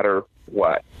matter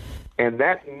what. And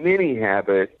that mini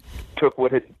habit took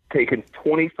what had taken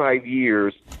 25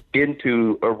 years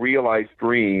into a realized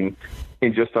dream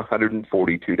in just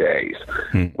 142 days.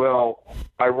 Well,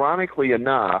 ironically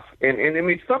enough, and I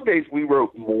mean, some days we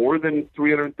wrote more than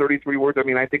 333 words. I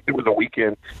mean, I think there was a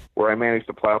weekend where I managed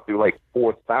to plow through like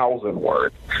 4,000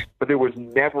 words, but there was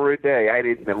never a day I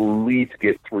didn't at least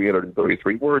get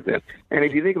 333 words in. And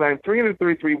if you think about it,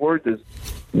 333 words is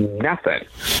nothing.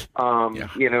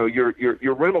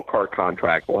 Your rental car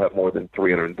contract will have more than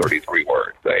 333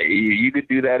 words. You could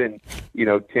do that in,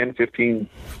 10, 15,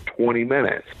 20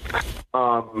 minutes.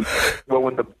 Well,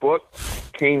 when the book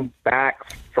came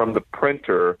back from the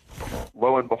printer,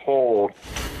 lo and behold,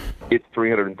 it's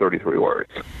 333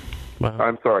 words. Wow.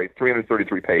 I'm sorry,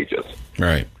 333 pages.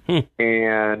 Right.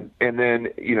 And then,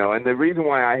 and the reason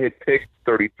why I had picked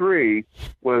 33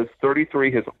 was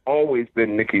 33 has always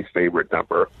been Nikki's favorite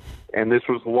number. And this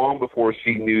was long before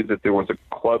she knew that there was a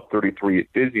Club 33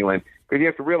 at Disneyland. Because you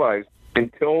have to realize,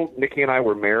 until Nikki and I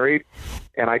were married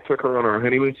and I took her on our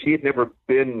honeymoon, she had never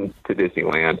been to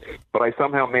Disneyland. But I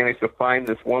somehow managed to find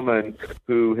this woman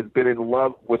who has been in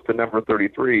love with the number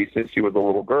 33 since she was a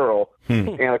little girl.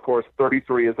 And, of course,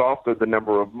 33 is also the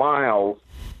number of miles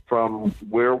from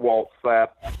where Walt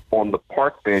sat on the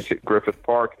park bench at Griffith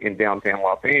Park in downtown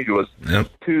Los Angeles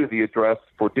to the address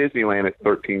for Disneyland at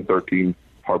 1313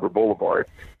 Harbor Boulevard.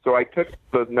 So I took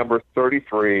the number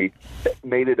 33,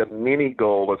 made it a mini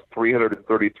goal of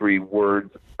 333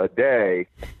 words a day,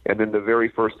 and then the very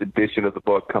first edition of the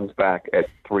book comes back at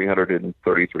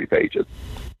 333 pages.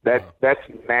 That's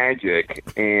magic,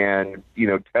 and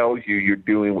tells you you're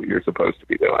doing what you're supposed to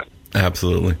be doing.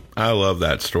 Absolutely, I love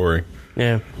that story.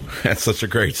 Yeah, that's such a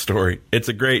great story. It's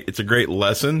a great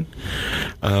lesson,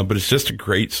 but it's just a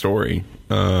great story.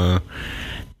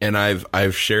 and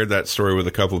I've shared that story with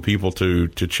a couple of people to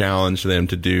challenge them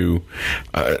to do,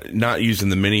 not using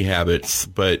the mini habits,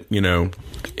 but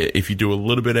if you do a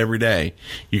little bit every day,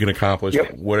 you can accomplish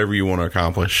whatever you want to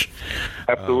accomplish.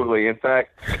 Absolutely. In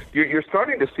fact, you're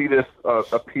starting to see this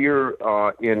appear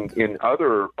in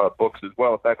other books as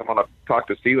well. In fact, I'm going to talk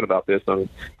to Stephen about this and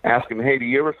ask him, hey, do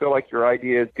you ever feel like your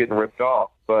idea is getting ripped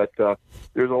off? But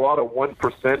there's a lot of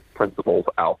 1% principles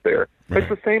out there. Right. It's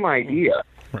the same idea.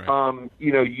 Right.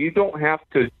 You don't have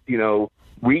to,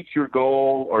 reach your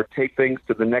goal or take things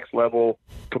to the next level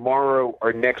tomorrow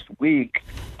or next week.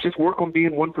 Just work on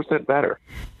being 1% better.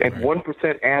 And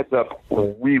 1% adds up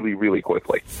really, really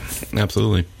quickly.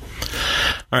 Absolutely.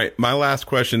 All right, my last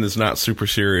question is not super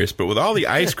serious, but with all the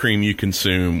ice cream you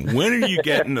consume, when are you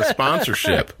getting a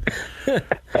sponsorship?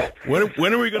 When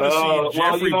are we going to see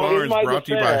Jeffrey Barnes brought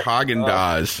to you by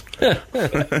Haagen-Dazs?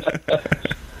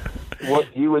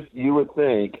 What you would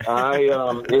think.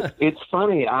 It's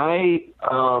funny. I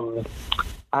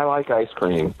like ice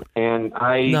cream, and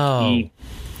I eat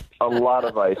a lot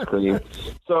of ice cream.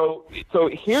 So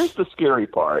here's the scary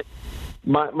part.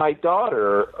 My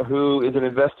daughter, who is an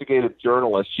investigative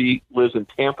journalist, she lives in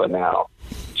Tampa now.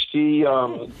 She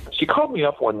called me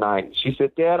up one night. And she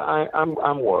said, "Dad,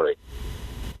 I'm worried."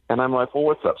 And I'm like, "Well,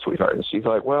 what's up, sweetheart?" And she's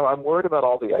like, "Well, I'm worried about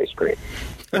all the ice cream."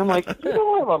 And I'm like, "You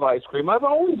know I love ice cream. I've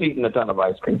always eaten a ton of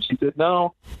ice cream." She said,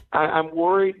 "No, I'm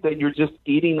worried that you're just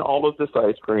eating all of this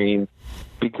ice cream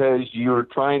because you're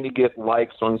trying to get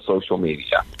likes on social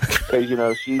media."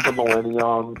 Because, she's a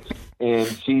millennium, and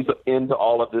she's into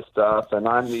all of this stuff, and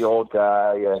I'm the old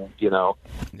guy, and,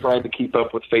 trying to keep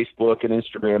up with Facebook and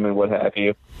Instagram and what have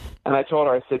you. And I told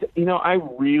her, I said, I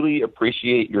really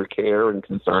appreciate your care and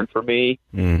concern for me,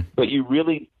 but you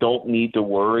really don't need to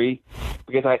worry,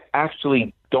 because I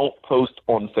actually don't post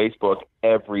on Facebook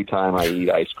every time I eat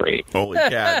ice cream. Holy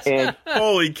cats.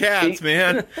 Holy cats,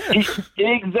 man.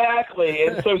 Exactly.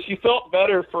 And so she felt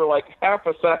better for like half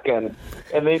a second,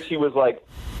 and then she was like,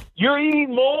 "You're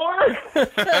eating more?"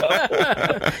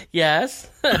 Yes.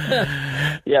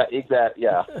 Yeah, exactly.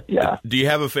 Yeah. Do you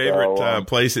have a favorite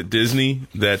place at Disney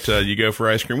that you go for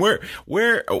ice cream? Where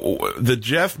the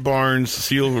Jeff Barnes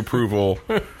seal of approval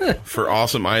for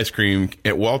awesome ice cream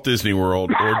at Walt Disney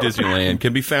World or Disneyland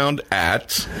can be found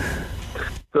at?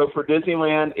 So for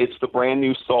Disneyland, it's the brand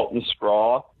new Salt and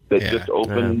Straw that just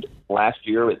opened last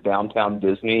year at Downtown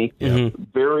Disney. Mm-hmm.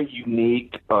 Very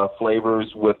unique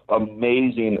flavors with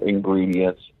amazing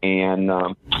ingredients. And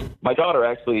my daughter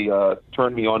actually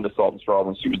turned me on to Salt and Straw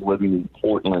when she was living in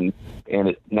Portland, and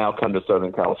it's now come to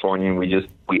Southern California, and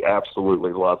we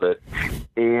absolutely love it.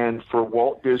 And for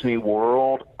Walt Disney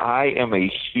World, I am a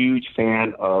huge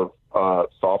fan of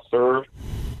soft serve.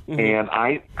 Mm-hmm. And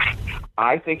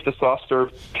I think the soft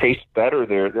serve tastes better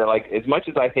there. They're like, as much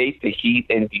as I hate the heat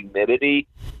and humidity,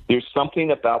 there's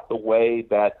something about the way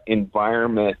that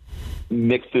environment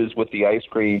mixes with the ice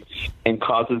cream and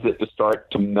causes it to start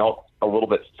to melt a little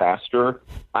bit faster.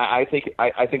 I think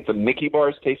the Mickey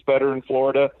bars taste better in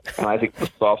Florida, and I think the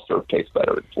soft serve tastes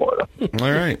better in Florida.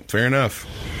 All right, fair enough.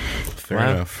 Fair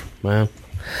enough. Wow.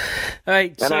 All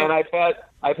right, and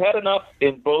I've had enough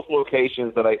in both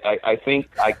locations that I think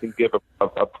I can give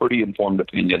a pretty informed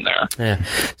opinion there. Yeah.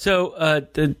 So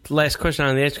the last question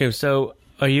on the ice cream. So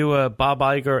are you a Bob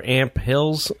Iger Amp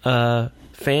Hills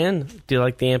fan? Do you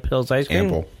like the Amp Hills ice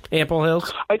cream? Ample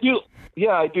Hills? I do.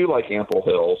 Yeah, I do like Ample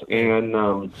Hills,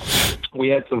 and we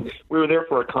were there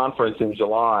for a conference in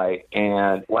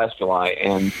last July,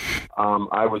 and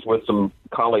I was with some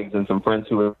colleagues and some friends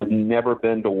who have never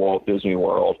been to Walt Disney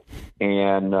World,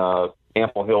 and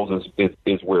Ample Hills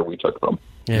is where we took them.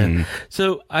 Yeah. Mm-hmm.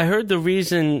 So I heard the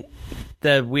reason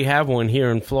that we have one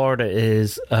here in Florida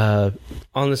is on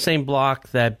the same block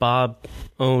that Bob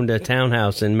owned a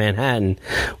townhouse in Manhattan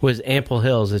was Ample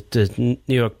Hills. It's a New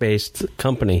York-based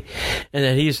company, and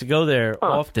that he used to go there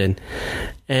often,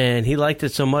 and he liked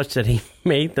it so much that he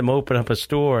made them open up a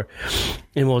store.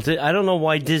 And I don't know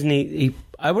why Disney.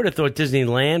 I would have thought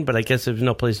Disneyland, but I guess there was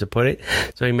no place to put it,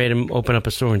 so he made him open up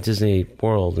a store in Disney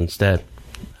World instead.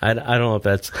 I don't know if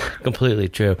that's completely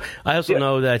true. I also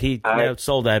know that he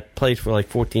sold that place for like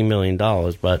 $14 million,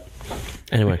 but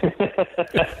anyway.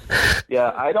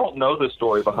 Yeah, I don't know the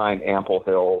story behind Ample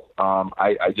Hills.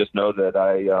 I just know that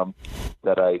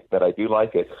I do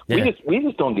like it. Yeah. We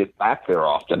just don't get back there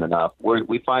often enough.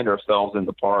 We find ourselves in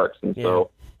the parks, and so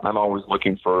I'm always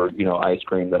looking for, ice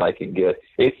cream that I can get.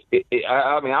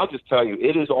 I'll just tell you,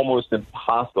 it is almost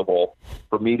impossible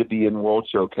for me to be in World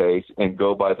Showcase and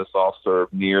go by the soft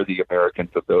serve near the American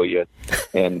Pavilion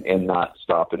and not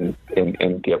stop and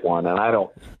get one. And I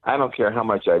don't care how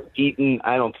much I've eaten.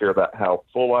 I don't care about how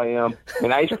full I am.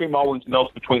 And ice cream always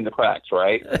melts between the cracks,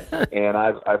 right? And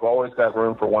I've always got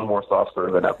room for one more soft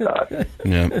serve than I've got.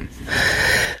 Yeah.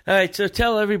 All right, so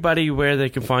tell everybody where they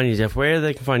can find you, Jeff, where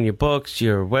they can find your books,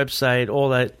 your website, all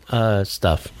that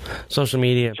stuff, social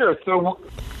media. Sure. So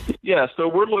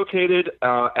we're located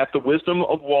at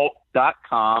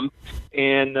thewisdomofwalt.com,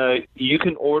 and you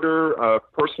can order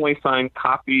personally signed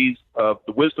copies of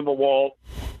The Wisdom of Walt,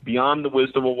 Beyond the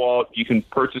Wisdom of Walt. You can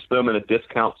purchase them in a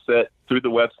discount set through the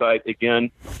website,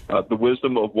 again,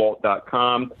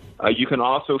 thewisdomofwalt.com. You can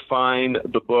also find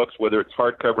the books, whether it's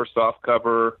hardcover,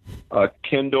 softcover,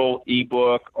 Kindle,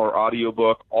 ebook, or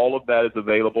audiobook. All of that is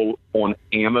available on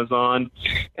Amazon.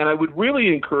 And I would really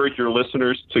encourage your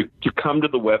listeners to come to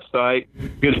the website,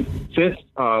 because since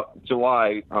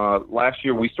July last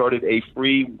year, we started a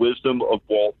free Wisdom of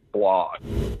Walt blog.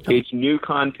 It's new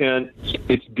content.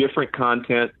 It's different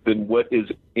content than what is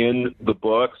in the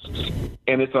books,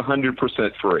 and it's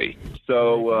 100% free.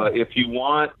 So if you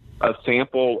want a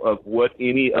sample of what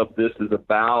any of this is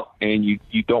about, and you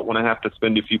don't want to have to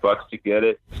spend a few bucks to get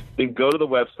it, then go to the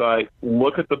website,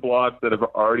 look at the blogs that have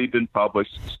already been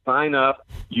published, sign up.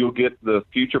 You'll get the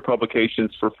future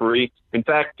publications for free. In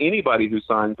fact, anybody who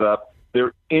signs up,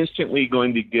 they're instantly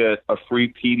going to get a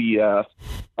free PDF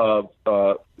of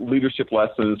leadership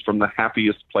lessons from the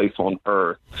happiest place on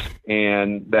earth.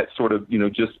 And that sort of,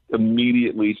 just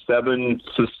immediately 7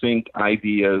 succinct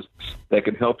ideas that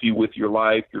can help you with your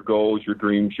life, your goals, your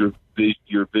dreams, your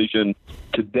vision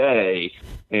today.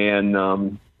 And,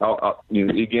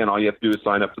 again, all you have to do is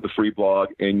sign up for the free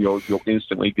blog, and you'll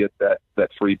instantly get that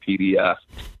free PDF.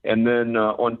 And then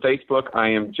on Facebook, I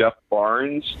am Jeff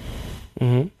Barnes.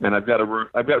 Mm-hmm. And I've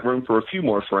got room for a few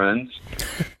more friends.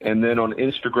 And then on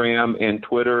Instagram and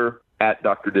Twitter at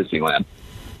Dr. Disneyland.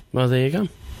 Well, there you go.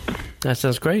 That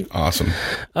sounds great. Awesome.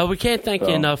 We can't thank you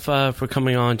enough for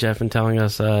coming on, Jeff, and telling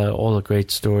us all the great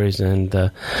stories.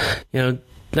 And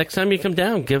next time you come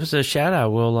down, give us a shout out.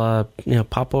 We'll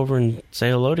pop over and say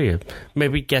hello to you.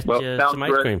 Maybe get you some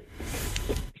ice cream.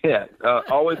 Yeah,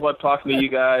 always love talking to you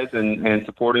guys and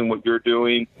supporting what you're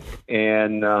doing,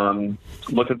 and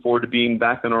looking forward to being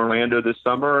back in Orlando this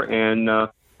summer and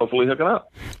hopefully hooking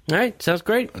up. All right, sounds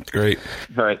great. That's great.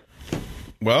 All right.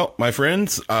 Well, my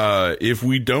friends, if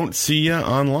we don't see you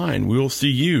online, we'll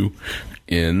see you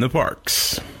in the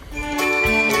parks.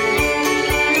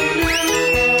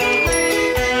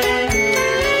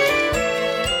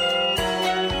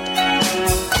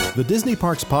 The Disney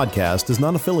Parks Podcast is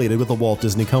not affiliated with the Walt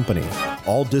Disney Company.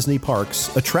 All Disney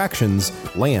parks, attractions,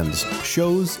 lands,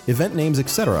 shows, event names,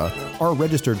 etc. are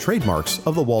registered trademarks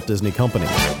of the Walt Disney Company.